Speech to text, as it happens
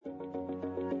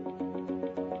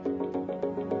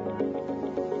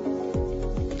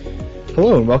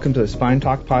Hello and welcome to the Spine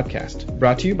Talk podcast,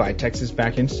 brought to you by Texas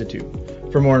Back Institute.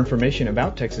 For more information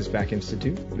about Texas Back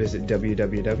Institute, visit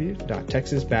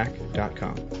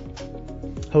www.texasback.com.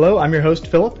 Hello, I'm your host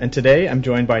Philip, and today I'm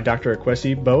joined by Dr.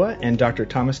 Akwesi Boa and Dr.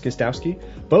 Thomas Gostowski.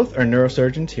 Both are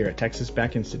neurosurgeons here at Texas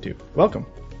Back Institute. Welcome.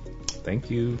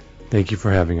 Thank you. Thank you for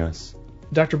having us.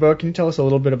 Dr. Boa, can you tell us a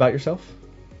little bit about yourself?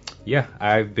 Yeah,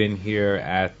 I've been here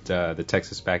at the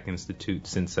Texas Back Institute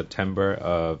since September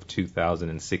of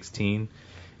 2016,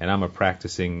 and I'm a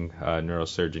practicing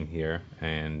neurosurgeon here.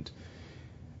 And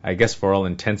I guess for all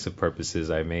intensive purposes,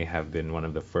 I may have been one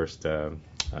of the first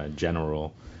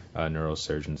general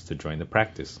neurosurgeons to join the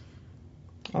practice.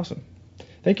 Awesome.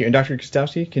 Thank you. And Dr.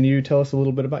 Gostowski, can you tell us a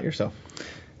little bit about yourself?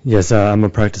 Yes, I'm a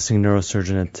practicing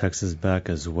neurosurgeon at Texas Back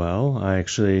as well. I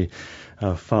actually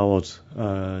followed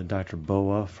Dr.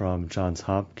 Boa from Johns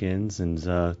Hopkins, and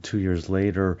 2 years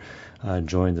later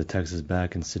joined the Texas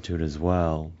Back Institute as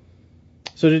well.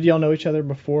 So did y'all know each other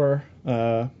before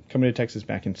coming to Texas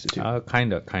Back Institute?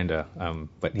 Kinda.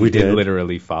 But he did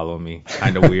literally follow me.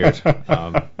 Kind of weird.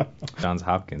 Johns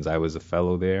Hopkins. I was a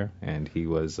fellow there, and he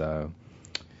was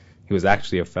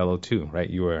actually a fellow too, right?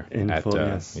 You were an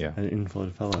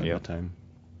infloed fellow at that time.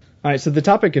 All right, so the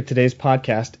topic of today's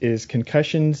podcast is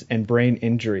concussions and brain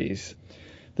injuries.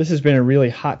 This has been a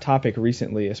really hot topic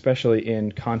recently, especially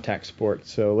in contact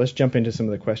sports. So let's jump into some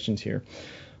of the questions here.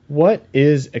 What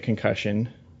is a concussion,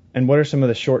 and what are some of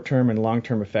the short-term and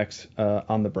long-term effects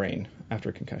on the brain after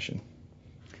a concussion?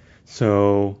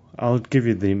 So I'll give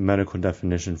you the medical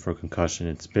definition for concussion.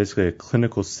 It's basically a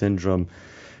clinical syndrome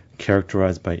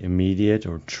characterized by immediate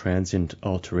or transient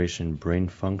alteration in brain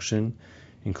function,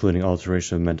 including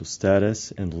alteration of mental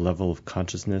status and level of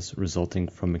consciousness resulting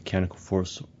from mechanical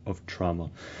force of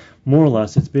trauma. More or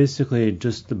less, it's basically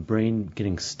just the brain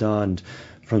getting stunned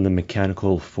from the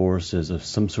mechanical forces of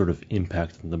some sort of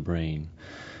impact on the brain.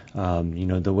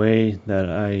 The way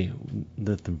that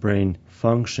the brain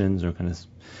functions or kind of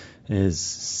is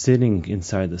sitting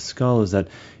inside the skull is that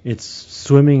it's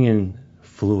swimming in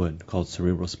fluid called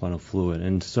cerebrospinal fluid.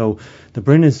 And so the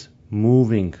brain is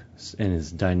moving and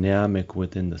is dynamic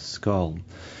within the skull.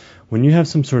 When you have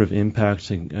some sort of impact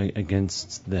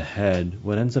against the head,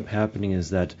 what ends up happening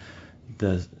is that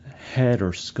the head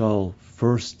or skull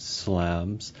first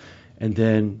slams, and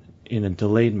then in a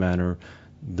delayed manner,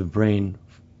 the brain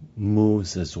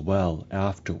moves as well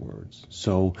afterwards.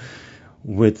 So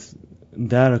with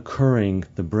that occurring,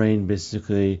 the brain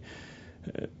basically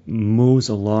moves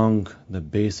along the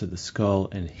base of the skull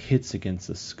and hits against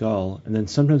the skull, and then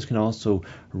sometimes can also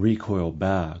recoil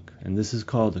back, and this is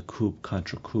called a coup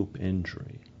contra coup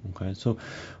injury. Okay, so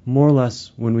more or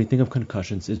less when we think of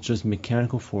concussions, it's just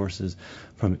mechanical forces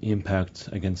from impact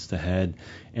against the head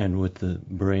and with the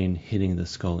brain hitting the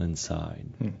skull inside.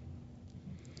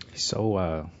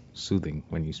 So soothing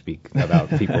when you speak about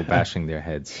people bashing their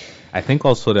heads. I think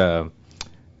also to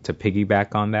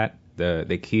piggyback on that,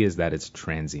 the key is that it's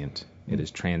transient. It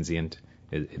is transient.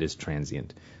 It is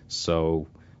transient. So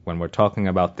when we're talking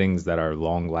about things that are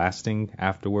long lasting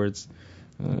afterwards,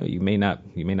 you may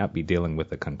not be dealing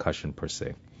with a concussion per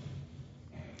se.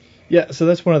 Yeah, so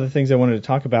that's one of the things I wanted to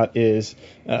talk about is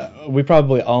we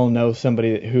probably all know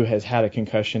somebody who has had a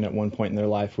concussion at one point in their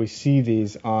life. We see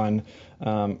these on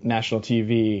national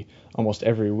TV almost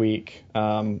every week,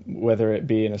 whether it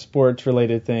be in a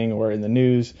sports-related thing or in the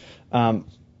news.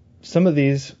 Some of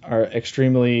these are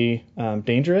extremely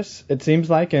dangerous, it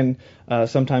seems like, and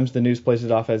sometimes the news plays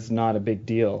it off as not a big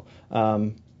deal.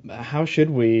 How should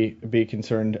we be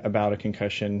concerned about a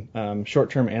concussion,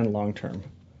 short-term and long-term?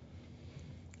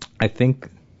 I think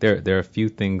there are a few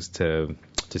things to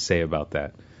say about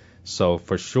that. So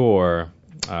for sure,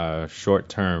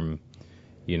 short-term,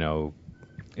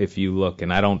 if you look,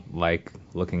 and I don't like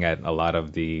looking at a lot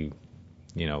of the,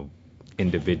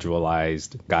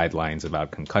 individualized guidelines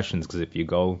about concussions, because if you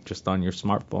go just on your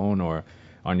smartphone or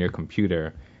on your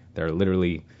computer, there are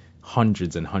literally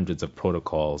hundreds and hundreds of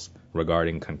protocols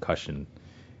regarding concussion.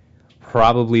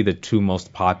 Probably the two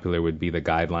most popular would be the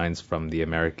guidelines from the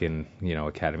American,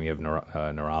 Academy of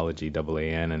Neurology,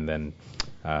 AAN, and then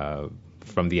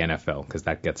from the NFL, because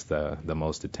that gets the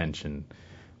most attention.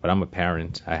 But I'm a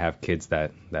parent. I have kids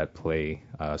that play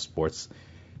sports.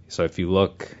 So if you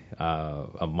look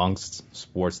amongst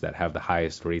sports that have the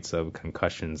highest rates of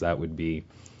concussions, that would be,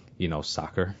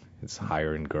 soccer. It's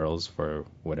higher in girls for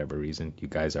whatever reason. You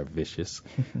guys are vicious.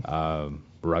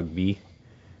 Rugby,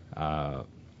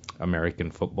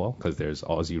 American football, because there's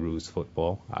Aussie Rules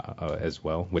football as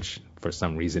well, which for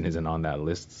some reason isn't on that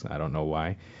list. I don't know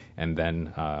why. And then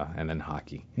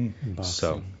hockey. Boxing.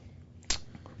 So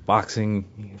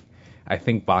boxing. I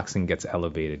think boxing gets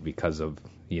elevated because of,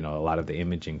 a lot of the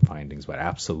imaging findings, but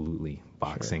absolutely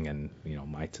boxing and,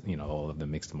 all of the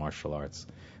mixed martial arts.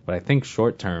 But I think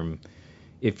short term,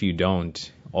 if you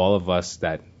don't, all of us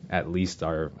that at least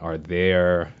are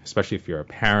there, especially if you're a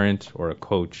parent or a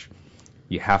coach,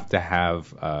 you have to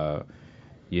have, a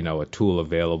tool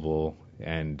available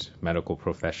and medical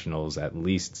professionals at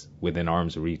least within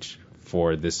arm's reach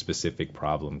for this specific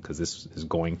problem, because this is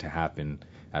going to happen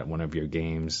at one of your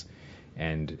games.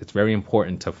 And it's very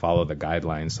important to follow the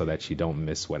guidelines so that you don't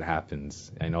miss what happens.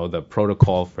 I know the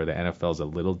protocol for the NFL is a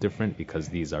little different because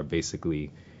these are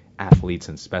basically athletes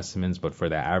and specimens, but for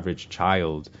the average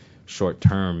child, short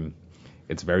term,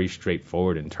 it's very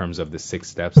straightforward in terms of the 6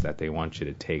 steps that they want you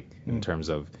to take in terms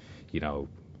of,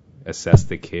 assess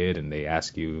the kid, and they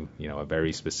ask you, a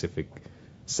very specific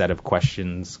set of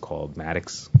questions called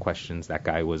Maddox questions. That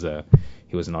guy was an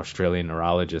Australian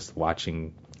neurologist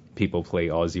watching people play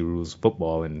Aussie rules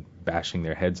football and bashing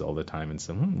their heads all the time, and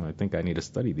said, I think I need to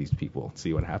study these people,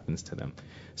 see what happens to them.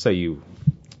 So you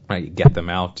get them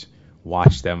out,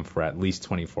 watch them for at least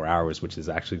 24 hours, which is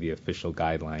actually the official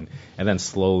guideline, and then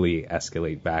slowly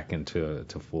escalate back into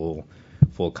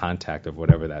full contact of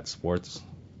whatever that sports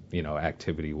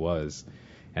activity was.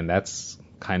 And that's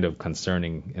kind of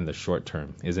concerning in the short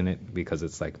term, isn't it? Because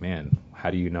it's like, man,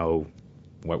 how do you know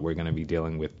what we're going to be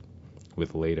dealing with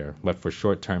later? But for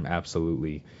short term,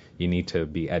 absolutely, you need to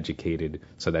be educated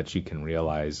so that you can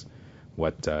realize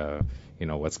what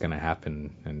what's going to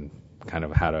happen and kind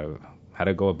of how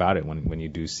to go about it when you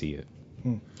do see it.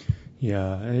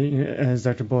 Yeah, as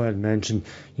Dr. Bo had mentioned,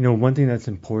 one thing that's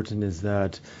important is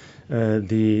that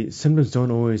the symptoms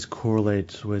don't always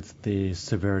correlate with the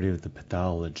severity of the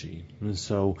pathology. And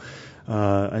so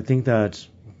I think that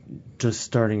just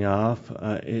starting off,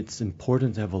 it's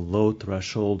important to have a low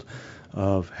threshold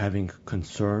of having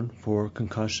concern for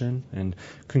concussion. And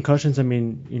concussions,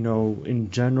 in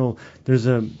general, there's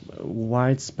a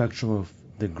wide spectrum of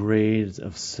the grades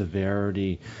of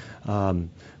severity,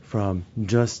 from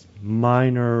just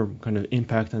minor kind of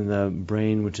impact on the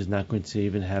brain, which is not going to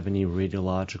even have any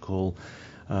radiological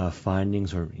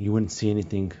findings, or you wouldn't see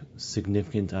anything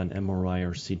significant on MRI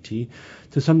or CT,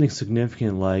 to something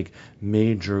significant like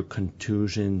major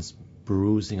contusions,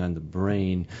 bruising on the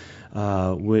brain,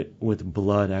 with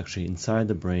blood actually inside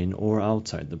the brain or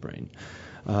outside the brain.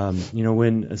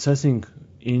 When assessing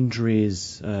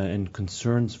injuries and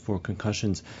concerns for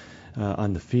concussions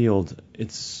on the field,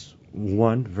 it's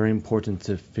very important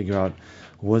to figure out,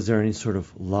 was there any sort of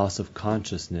loss of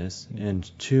consciousness? And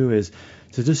 2 is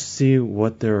to just see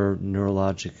what their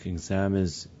neurologic exam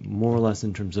is, more or less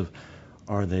in terms of,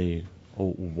 are they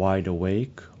wide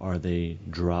awake? Are they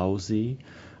drowsy?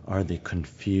 Are they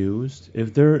confused?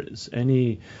 If there's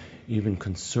any even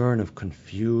concern of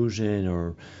confusion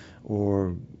or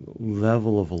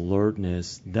level of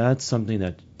alertness, that's something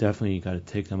that definitely you got to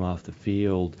take them off the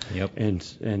field. Yep.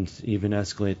 and even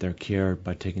escalate their care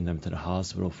by taking them to the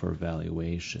hospital for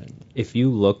evaluation. If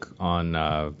you look on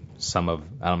I'm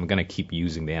going to keep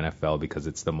using the NFL because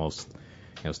it's the most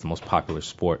popular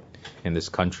sport in this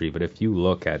country, but if you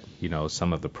look at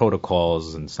some of the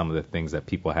protocols and some of the things that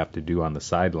people have to do on the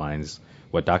sidelines,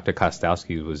 what Dr.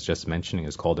 Kostowski was just mentioning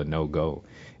is called a no-go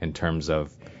in terms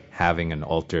of having an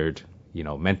altered,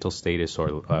 mental status or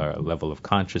level of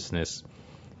consciousness,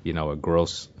 a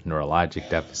gross neurologic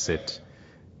deficit,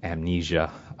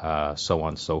 amnesia, so on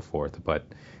and so forth. But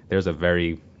there's a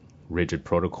very rigid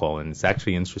protocol, and it's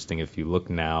actually interesting if you look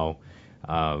now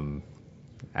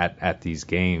at these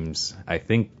games. I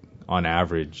think on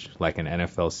average, like an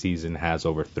NFL season has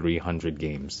over 300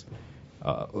 games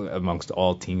amongst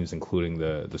all teams, including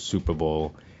the Super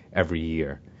Bowl every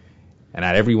year. And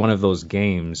at every one of those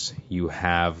games, you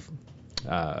have,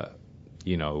 what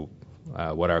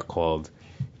are called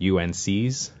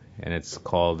UNCs, and it's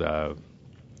called,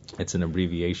 it's an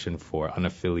abbreviation for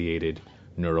unaffiliated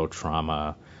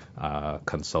neurotrauma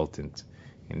consultant.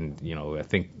 And, I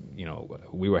think,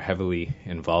 we were heavily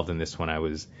involved in this when I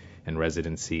was in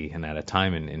residency and at a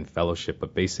time in fellowship.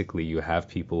 But basically, you have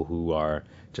people who are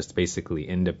just basically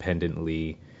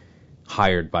independently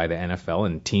hired by the NFL,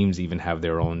 and teams even have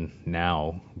their own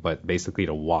now, but basically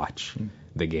to watch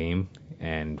the game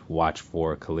and watch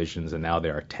for collisions. And now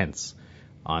there are tents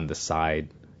on the side,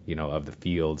 of the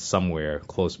field somewhere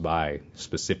close by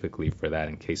specifically for that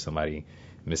in case somebody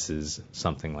misses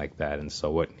something like that. And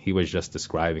so what he was just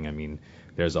describing,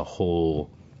 there's a whole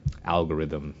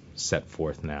algorithm set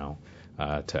forth now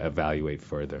to evaluate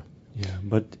further. Yeah,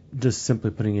 but just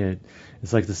simply putting it,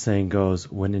 it's like the saying goes,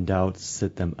 when in doubt,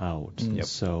 sit them out. Yep.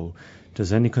 So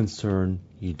there's any concern,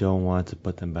 you don't want to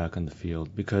put them back on the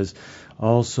field, because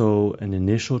also an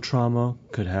initial trauma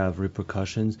could have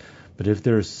repercussions, but if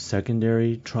there's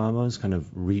secondary traumas, kind of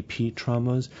repeat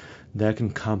traumas, that can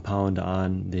compound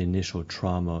on the initial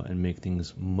trauma and make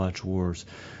things much worse,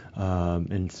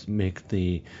 and make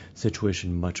the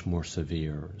situation much more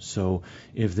severe. So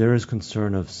if there is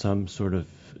concern of some sort of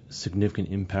significant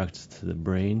impact to the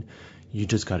brain, you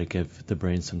just got to give the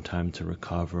brain some time to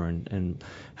recover and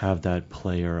have that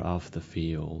player off the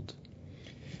field.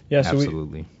 Yeah, so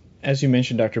Absolutely. As you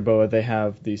mentioned, Dr. Boa, they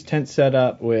have these tents set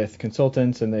up with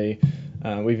consultants, and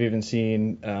we've even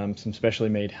seen some specially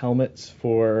made helmets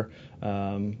for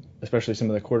especially some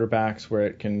of the quarterbacks, where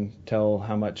it can tell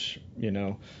how much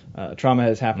trauma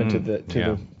has happened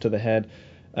to the head.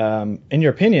 In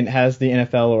your opinion, has the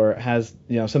NFL or has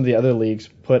some of the other leagues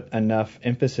put enough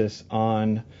emphasis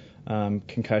on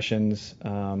concussions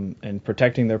and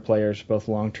protecting their players both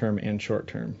long term and short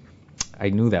term? I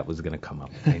knew that was going to come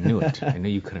up. I knew it. I knew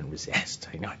you couldn't resist.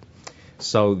 I know it.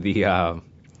 So the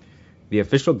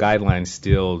official guidelines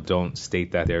still don't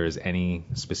state that there is any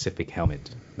specific helmet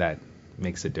that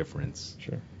makes a difference.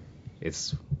 Sure.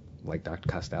 It's like Dr.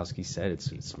 Kostowski said,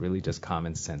 it's really just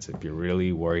common sense. If you're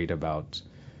really worried about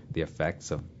the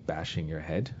effects of bashing your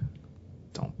head,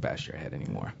 don't bash your head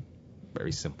anymore.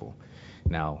 Very simple.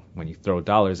 Now, when you throw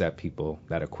dollars at people,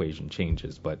 that equation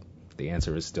changes, but the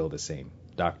answer is still the same.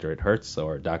 Doctor, it hurts,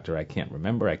 or doctor, I can't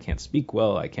remember, I can't speak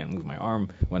well, I can't move my arm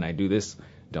when I do this.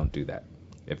 Don't do that.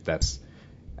 If that's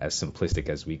as simplistic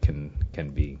as we can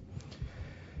be.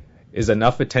 Is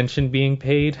enough attention being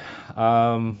paid?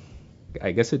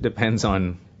 I guess it depends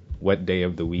on what day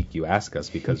of the week you ask us,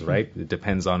 because, right, it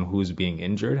depends on who's being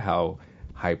injured, how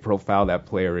high profile that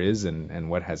player is, and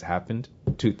what has happened.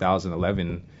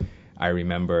 2011, I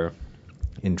remember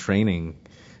in training,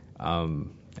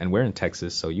 and we're in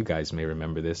Texas, so you guys may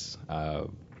remember this,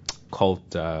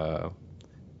 Colt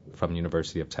from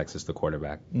University of Texas, the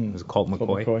quarterback. It was Colt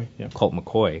McCoy. Colt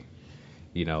McCoy.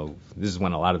 This is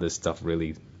when a lot of this stuff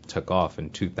really took off. In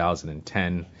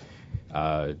 2010,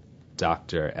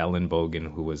 Dr. Ellen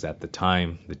Bogan, who was at the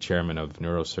time the chairman of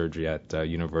neurosurgery at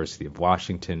University of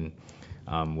Washington,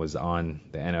 was on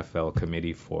the NFL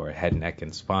committee for head, neck,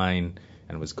 and spine,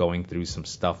 and was going through some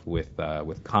stuff with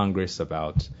Congress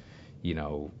about,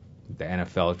 the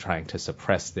NFL trying to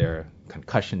suppress their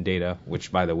concussion data,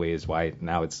 which, by the way, is why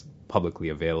now it's publicly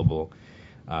available.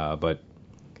 But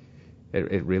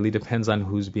it really depends on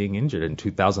who's being injured. In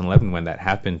 2011, when that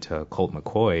happened to Colt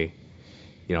McCoy,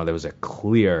 there was a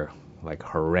clear,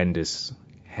 horrendous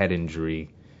head injury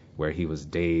where he was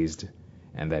dazed,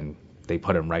 and then they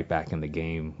put him right back in the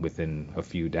game within a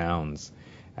few downs.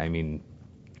 I mean,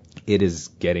 it is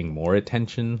getting more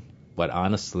attention, but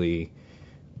honestly,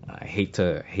 I hate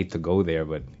to go there,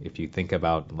 but if you think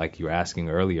about, like you were asking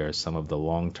earlier, some of the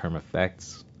long-term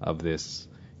effects of this,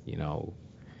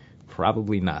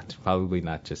 probably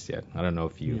not just yet. I don't know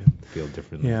if you feel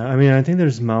differently. Yeah, I mean, I think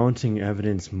there's mounting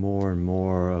evidence more and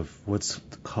more of what's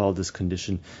called this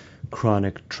condition,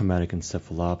 chronic traumatic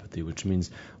encephalopathy, which means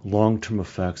long-term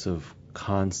effects of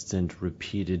constant,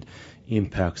 repeated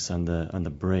impacts on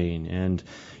the brain. And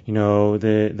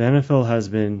the NFL has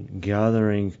been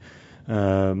gathering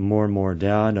more and more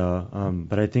data,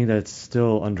 but I think that's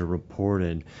still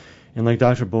underreported. And like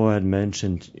Dr. Boa had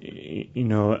mentioned,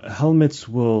 helmets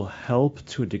will help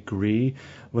to a degree,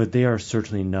 but they are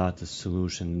certainly not the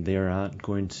solution. They are not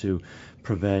going to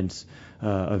prevent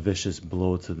a vicious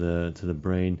blow to the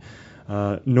brain,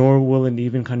 nor will it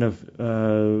even kind of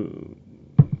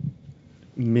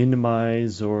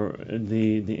minimize or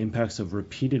the impacts of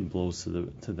repeated blows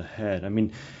to the head. I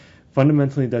mean,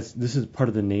 fundamentally, this is part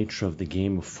of the nature of the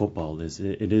game of football.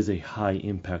 It is a high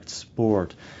impact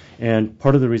sport, and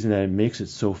part of the reason that it makes it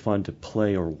so fun to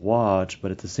play or watch,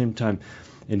 but at the same time,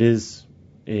 it is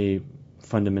a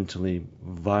fundamentally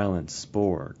violent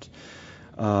sport.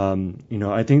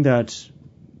 I think that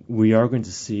we are going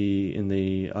to see in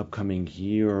the upcoming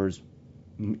years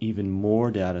even more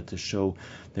data to show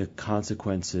the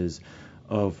consequences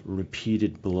of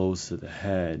repeated blows to the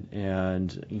head.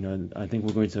 And, I think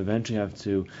we're going to eventually have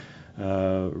to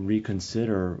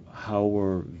reconsider how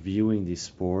we're viewing these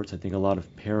sports. I think a lot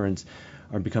of parents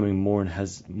are becoming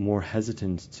more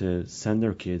hesitant to send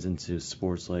their kids into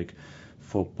sports like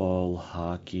football,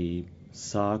 hockey,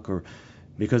 soccer,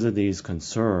 because of these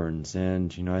concerns.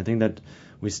 And, I think that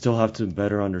we still have to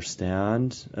better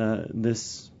understand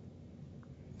this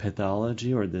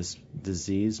pathology or this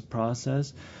disease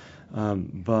process.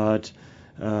 But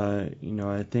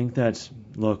I think that,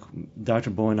 look, Dr.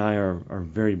 Boa and I are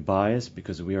very biased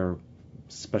because we are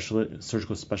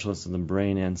surgical specialists in the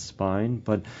brain and spine,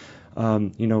 but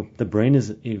the brain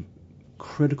is a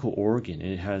critical organ.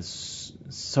 It has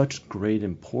such great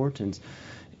importance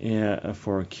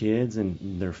for kids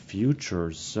and their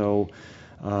futures. So,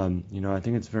 I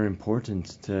think it's very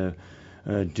important to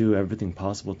do everything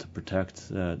possible to protect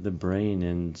the brain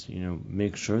and,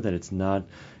 make sure that it's not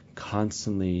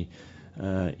constantly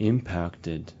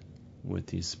impacted with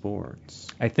these sports.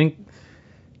 I think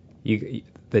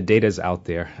the data's out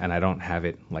there, and I don't have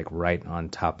it like right on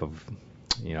top of,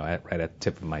 right at the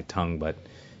tip of my tongue, but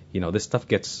this stuff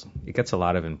gets a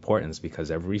lot of importance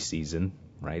because every season,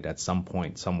 right, at some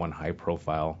point, someone high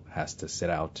profile has to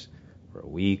sit out for a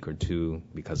week or two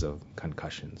because of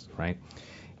concussions, right?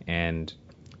 And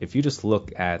if you just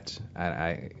look at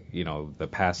the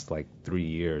past like 3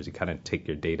 years, you kind of take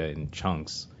your data in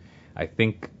chunks. I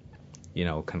think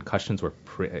concussions were,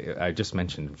 I just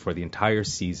mentioned, for the entire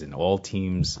season, all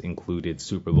teams included,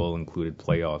 Super Bowl included,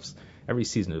 playoffs, every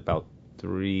season is about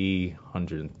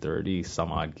 330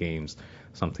 some odd games,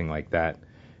 something like that.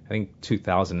 I think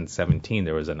 2017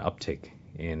 there was an uptick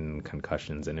in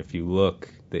concussions, and if you look,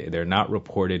 they're not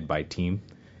reported by team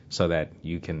so that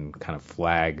you can kind of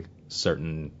flag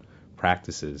certain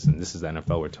practices, and this is the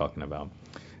NFL we're talking about.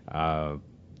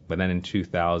 But then in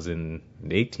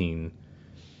 2018,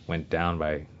 went down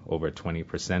by over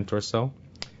 20% or so.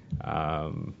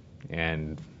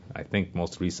 And I think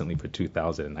most recently for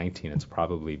 2019, it's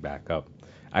probably back up.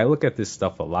 I look at this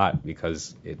stuff a lot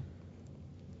because it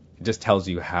just tells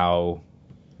you how,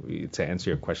 to answer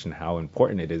your question, how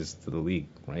important it is to the league,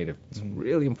 right? It's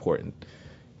really important.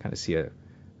 Kind of see a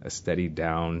steady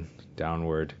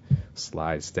downward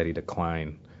slide, steady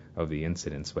decline of the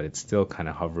incidence, but it's still kind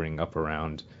of hovering up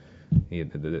around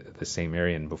the same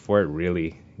area. And before it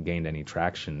really gained any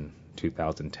traction,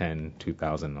 2010,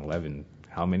 2011,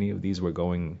 how many of these were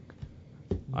going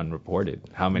unreported?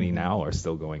 How many now are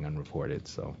still going unreported?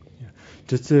 So,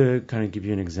 just to kind of give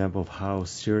you an example of how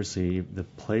seriously the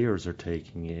players are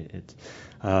taking it,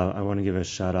 I want to give a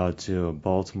shout out to a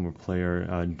Baltimore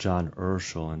player, John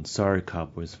Urschel, and sorry,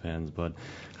 Cowboys fans, but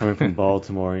coming from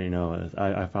Baltimore,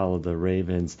 I follow the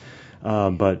Ravens.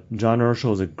 But John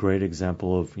Urschel is a great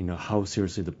example of how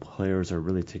seriously the players are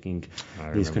really taking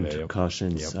these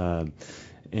concussions. Yep.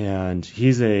 And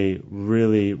he's a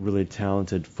really, really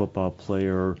talented football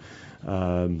player,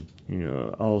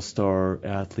 all-star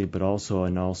athlete, but also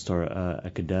an all-star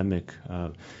academic.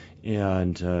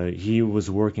 And he was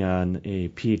working on a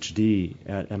PhD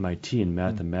at MIT in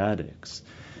mathematics.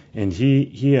 And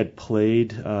he had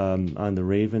played on the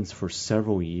Ravens for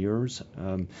several years.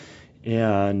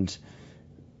 And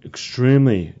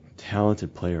extremely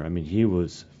talented player. I mean, he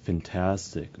was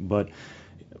fantastic. But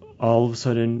all of a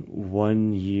sudden,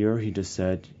 one year, he just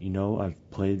said,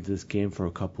 I've played this game for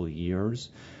a couple of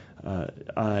years.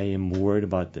 I am worried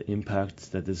about the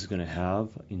impact that this is going to have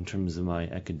in terms of my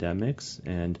academics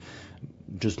and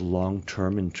just long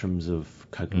term in terms of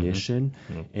cognition.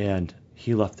 And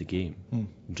he left the game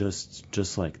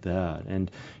just like that.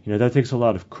 And, that takes a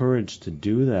lot of courage to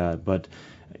do that. But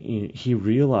he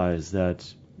realized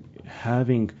that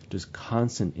having just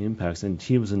constant impacts, and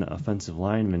he was an offensive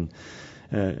lineman,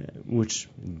 which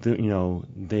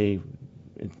they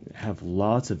have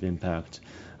lots of impact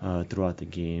throughout the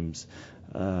games.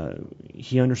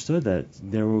 He understood that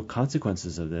there were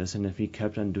consequences of this, and if he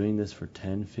kept on doing this for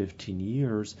 10, 15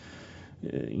 years,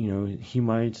 he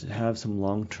might have some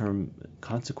long-term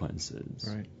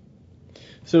consequences. Right.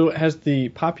 So has the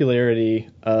popularity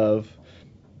of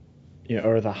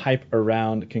or the hype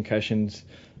around concussions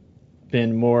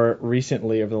been more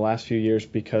recently over the last few years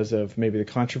because of maybe the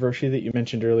controversy that you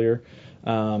mentioned earlier?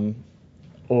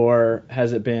 Or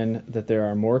has it been that there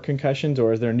are more concussions,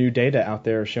 or is there new data out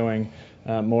there showing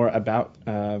more about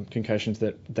concussions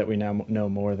that we now know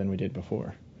more than we did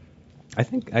before? I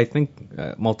think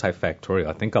multifactorial.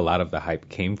 I think a lot of the hype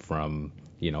came from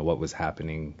what was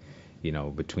happening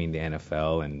between the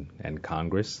NFL and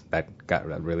Congress that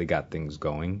really got things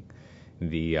going.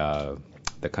 The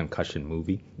concussion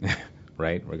movie,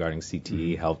 right, regarding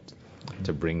CTE helped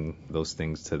to bring those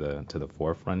things to the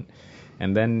forefront.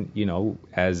 And then,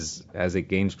 as it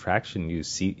gains traction,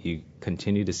 you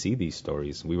continue to see these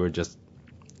stories. We were just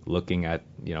looking at,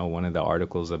 one of the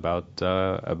articles about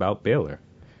Baylor,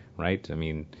 right? I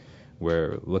mean,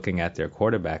 we're looking at their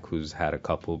quarterback who's had a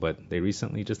couple, but they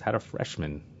recently just had a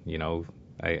freshman,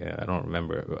 I don't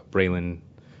remember, Braylon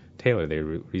Taylor. They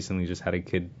recently just had a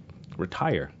kid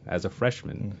retire as a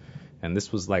freshman. And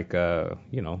this was like this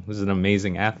is an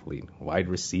amazing athlete, wide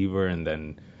receiver, and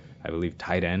then I believe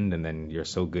tight end, and then you're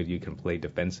so good you can play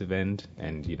defensive end,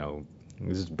 and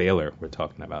this is Baylor we're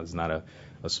talking about. It's not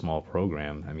a small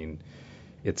program. I mean,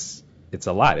 it's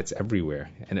a lot. It's everywhere.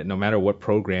 And no matter what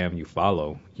program you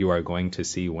follow, you are going to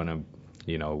see one of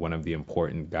the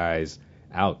important guys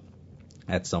out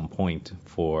at some point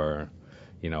for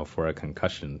a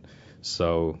concussion.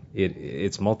 So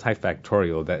it's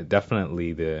multifactorial. That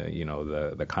definitely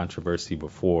the controversy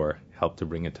before helped to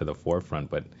bring it to the forefront,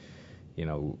 but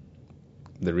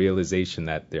the realization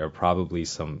that there are probably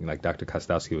some, like Dr.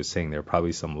 Kostowski was saying, there are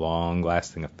probably some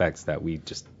long-lasting effects that we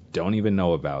just don't even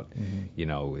know about.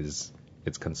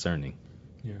 It's concerning.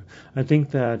 Yeah, I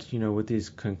think that with these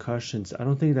concussions, I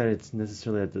don't think that it's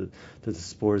necessarily that the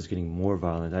sport is getting more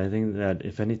violent. I think that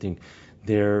if anything,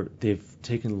 they've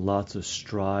taken lots of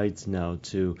strides now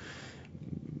to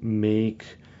make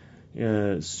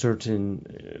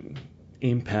certain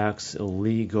impacts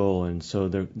illegal, and so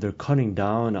they're cutting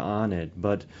down on it.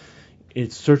 But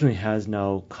it certainly has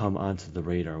now come onto the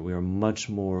radar. We are much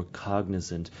more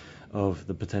cognizant of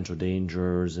the potential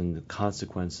dangers and the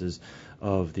consequences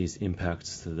of these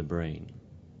impacts to the brain.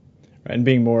 Right, and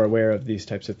being more aware of these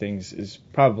types of things is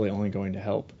probably only going to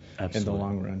help Absolutely. in the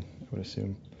long run, I would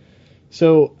assume.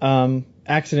 So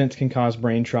accidents can cause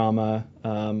brain trauma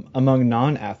among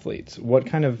non-athletes. What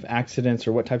kind of accidents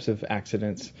or what types of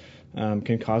accidents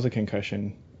can cause a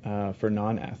concussion for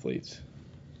non-athletes?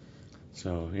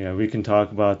 So yeah, we can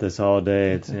talk about this all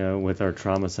day. It's with our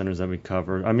trauma centers that we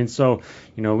cover. I mean, so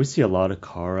we see a lot of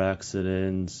car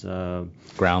accidents,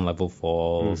 ground level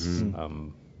falls,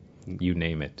 you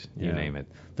name it. You name it.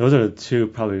 Those are the two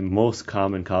probably most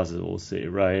common causes we'll see,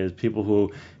 right? Is people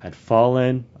who had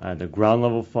fallen, had a ground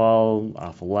level fall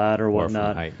off a ladder, or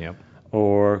whatnot, or from height, yep.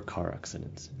 Or car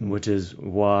accidents, which is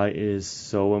why it is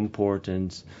so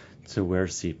important to wear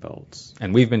seatbelts.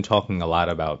 And we've been talking a lot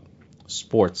about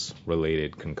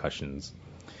sports-related concussions.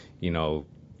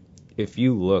 If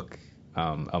you look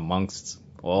amongst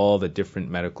all the different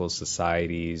medical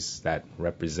societies that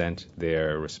represent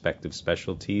their respective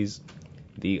specialties,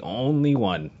 the only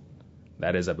one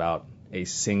that is about a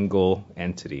single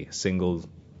entity, a single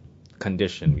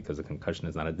condition, because a concussion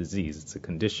is not a disease, it's a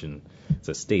condition, it's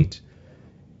a state,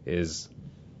 is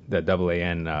the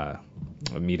AAN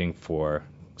a meeting for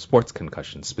sports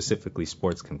concussions, specifically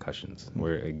sports concussions,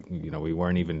 where we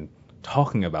weren't even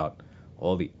talking about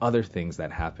all the other things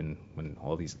that happen when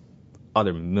all these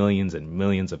other millions and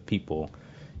millions of people,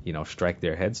 strike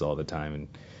their heads all the time, and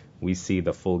we see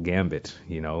the full gambit.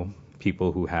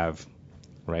 People who have,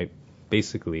 right,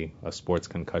 basically a sports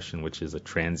concussion, which is a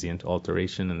transient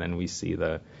alteration, and then we see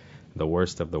the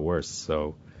worst of the worst.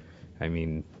 So, I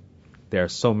mean, there are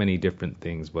so many different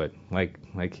things, but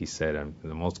like he said,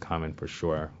 the most common for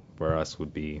sure for us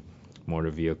would be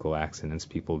motor vehicle accidents.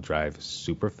 People drive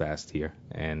super fast here,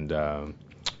 and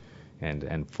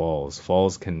falls.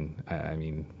 Falls can,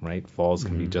 falls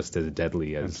can be just as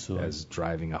deadly as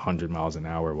driving 100 miles an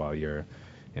hour while you're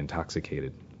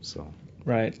intoxicated. So.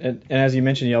 Right, and as you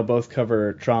mentioned, y'all both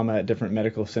cover trauma at different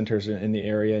medical centers in the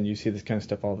area, and you see this kind of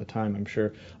stuff all the time, I'm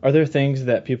sure. Are there things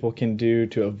that people can do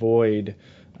to avoid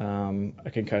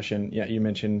a concussion? Yeah, you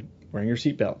mentioned wearing your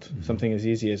seatbelt, something as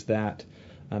easy as that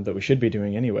we should be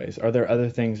doing anyways. Are there other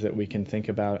things that we can think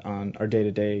about on our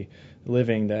day-to-day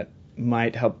living that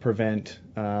might help prevent,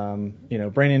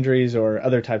 brain injuries or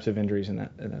other types of injuries in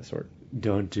that sort?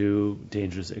 Don't do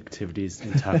dangerous activities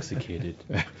intoxicated.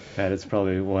 That is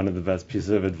probably one of the best pieces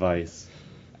of advice.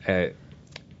 It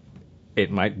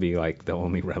might be like the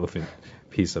only relevant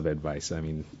piece of advice. I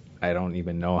mean, I don't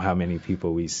even know how many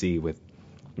people we see with,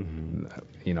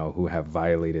 who have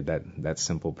violated that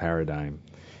simple paradigm.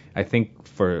 I think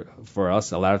for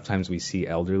us, a lot of times we see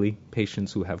elderly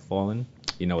patients who have fallen.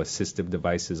 Assistive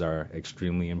devices are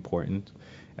extremely important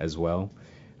as well.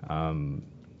 And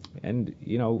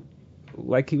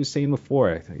like he was saying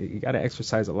before, you got to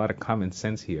exercise a lot of common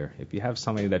sense here. If you have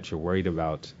somebody that you're worried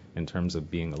about in terms of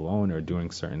being alone or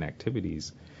doing certain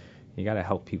activities, you got to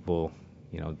help people,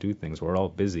 do things. We're all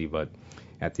busy, but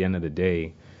at the end of the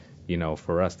day,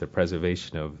 for us, the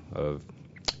preservation of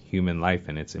human life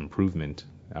and its improvement,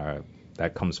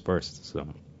 that comes first.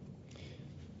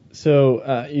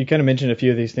 So you kind of mentioned a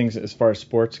few of these things as far as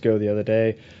sports go the other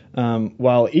day.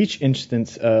 While each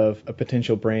instance of a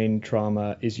potential brain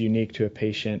trauma is unique to a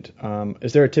patient,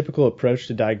 is there a typical approach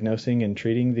to diagnosing and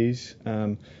treating these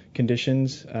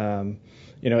conditions?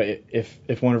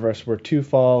 If one of us were to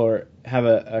fall or have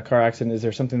a car accident, is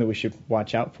there something that we should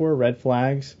watch out for, red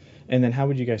flags? And then how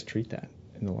would you guys treat that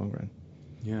in the long run?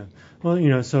 Yeah.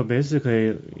 Well, so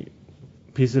basically,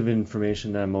 piece of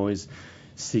information that I'm always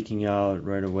seeking out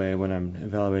right away when I'm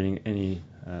evaluating any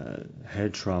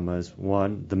head trauma is,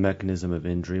 one, the mechanism of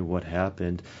injury, what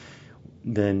happened,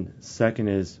 Then second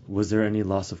is, was there any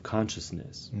loss of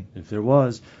consciousness? If there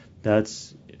was,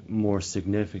 that's more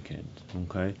significant.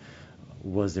 Okay.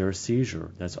 Was there a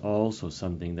seizure? That's also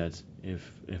something that's,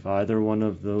 if either one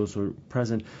of those were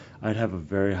present, I'd have a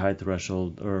very high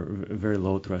threshold or a very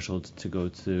low threshold to go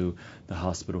to the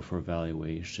hospital for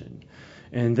evaluation.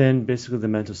 And then basically the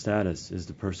mental status. Is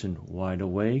the person wide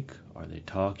awake? Are they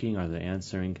talking? Are they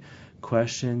answering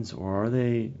questions? Or are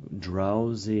they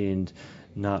drowsy and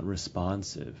not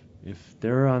responsive? If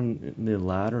they're on the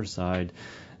latter side,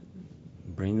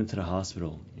 bring them to the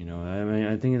hospital. I mean,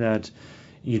 I think that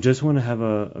you just want to have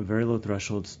a very low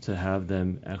threshold to have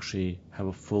them actually have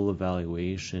a full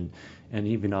evaluation and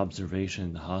even observation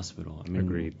in the hospital. I mean,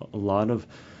 Agreed.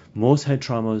 Most head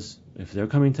traumas, if they're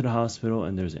coming to the hospital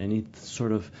and there's any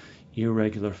sort of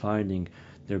irregular finding,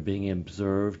 they're being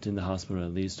observed in the hospital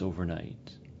at least overnight.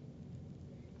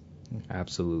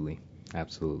 Absolutely.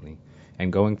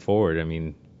 And going forward, I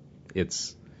mean,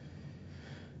 there's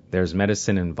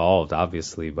medicine involved,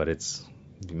 obviously, but it's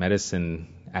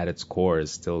medicine at its core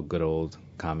is still good old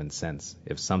common sense.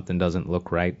 If something doesn't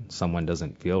look right, someone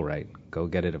doesn't feel right, go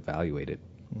get it evaluated.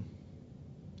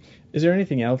 Is there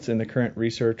anything else in the current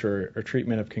research or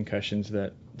treatment of concussions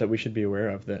that we should be aware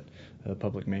of that the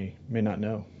public may not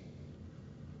know?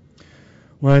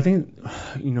 Well, I think,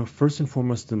 first and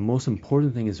foremost, the most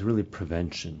important thing is really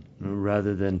prevention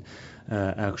rather than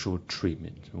actual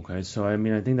treatment. Okay, so I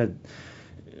mean, I think that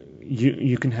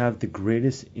you can have the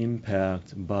greatest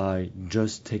impact by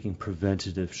just taking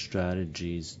preventative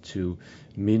strategies to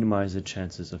minimize the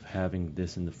chances of having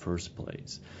this in the first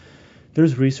place.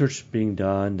 There's research being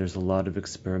done. There's a lot of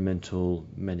experimental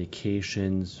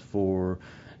medications for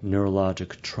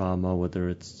neurologic trauma, whether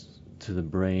it's to the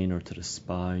brain or to the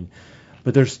spine.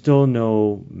 But there's still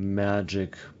no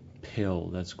magic pill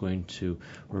that's going to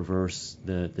reverse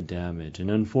the damage. And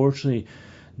unfortunately,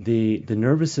 the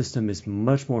nervous system is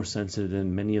much more sensitive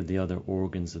than many of the other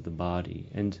organs of the body.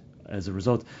 And as a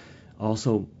result,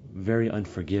 also very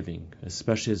unforgiving,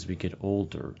 especially as we get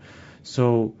older.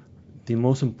 So the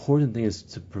most important thing is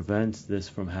to prevent this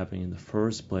from happening in the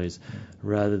first place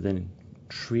rather than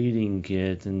treating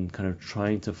it and kind of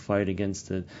trying to fight against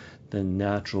the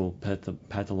natural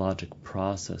pathologic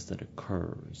process that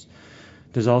occurs.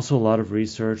 There's also a lot of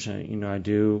research. I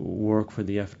do work for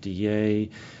the FDA.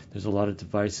 There's a lot of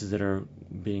devices that are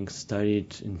being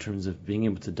studied in terms of being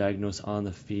able to diagnose on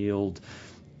the field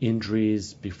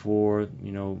injuries before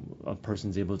a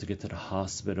person's able to get to the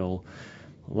hospital.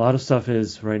 A lot of stuff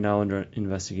is right now under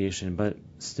investigation, but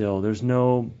still, there's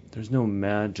no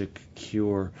magic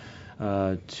cure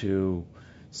to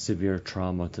severe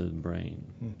trauma to the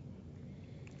brain.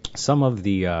 Some of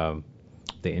the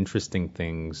interesting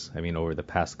things, I mean, over the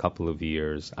past couple of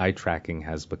years, eye tracking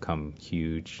has become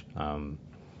huge.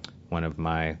 One of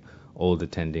my old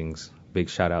attendings, big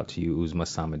shout out to you, Uzma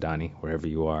Samadani, wherever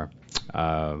you are,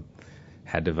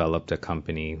 had developed a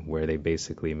company where they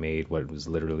basically made what was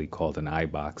literally called an eye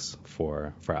box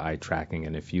for eye tracking.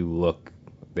 And if you look,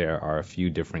 there are a few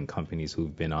different companies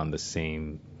who've been on the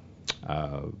same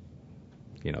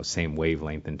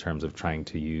wavelength in terms of trying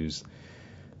to use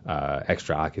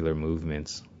extraocular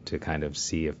movements to kind of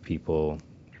see if people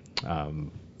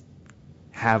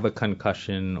have a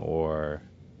concussion or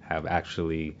have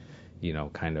actually,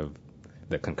 kind of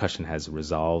the concussion has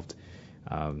resolved.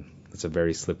 It's a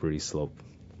very slippery slope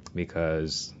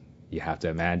because you have to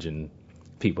imagine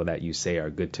people that you say are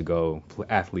good to go,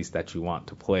 athletes that you want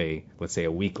to play. Let's say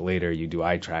a week later you do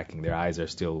eye tracking, their eyes are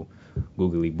still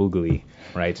googly boogly,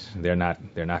 right? They're not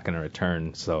going to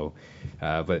return. So,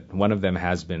 but one of them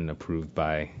has been approved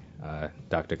by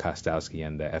Dr. Kostowski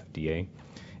and the FDA,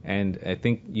 and I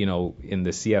think in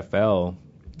the CFL,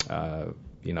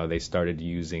 they started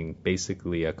using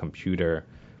basically a computer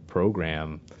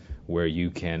program where you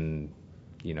can,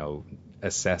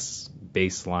 assess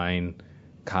baseline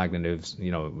cognitive,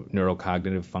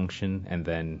 neurocognitive function and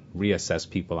then reassess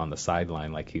people on the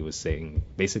sideline, like he was saying,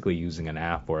 basically using an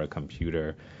app or a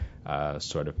computer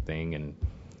sort of thing. And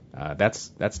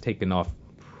that's taken off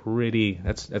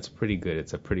that's pretty good.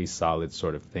 It's a pretty solid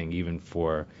sort of thing, even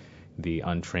for the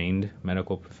untrained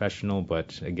medical professional.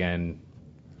 But again,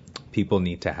 people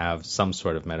need to have some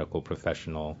sort of medical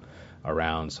professional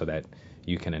around so that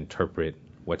you can interpret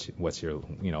what's your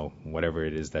whatever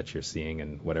it is that you're seeing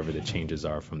and whatever the changes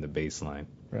are from the baseline.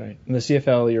 Right. And the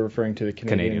CFL, you're referring to the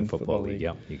Canadian Football League.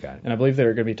 Yep, you got it. And I believe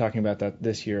they're going to be talking about that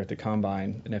this year at the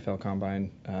Combine, NFL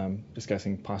Combine,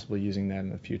 discussing possibly using that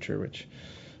in the future, which,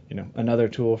 another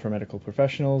tool for medical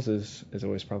professionals is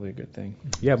always probably a good thing.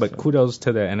 Yeah, but kudos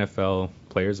to the NFL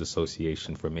Players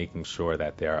Association for making sure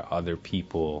that there are other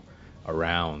people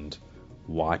around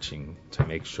watching to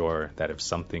make sure that if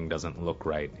something doesn't look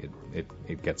right,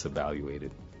 it gets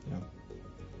evaluated. Yeah.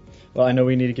 Well, I know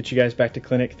we need to get you guys back to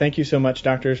clinic. Thank you so much,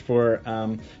 doctors, for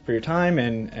your time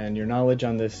and your knowledge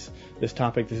on this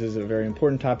topic. This is a very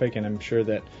important topic, and I'm sure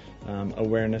that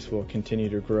awareness will continue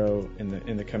to grow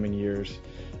in the coming years.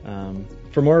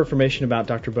 For more information about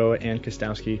Dr. Boa and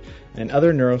Kostowski and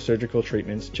other neurosurgical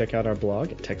treatments, check out our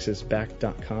blog at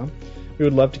texasback.com. We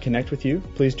would love to connect with you.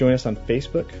 Please join us on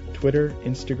Facebook, Twitter,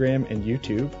 Instagram, and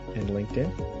YouTube, and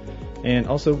LinkedIn. And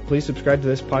also, please subscribe to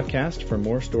this podcast for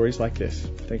more stories like this.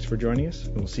 Thanks for joining us,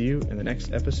 and we'll see you in the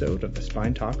next episode of the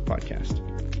Spine Talk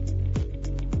podcast.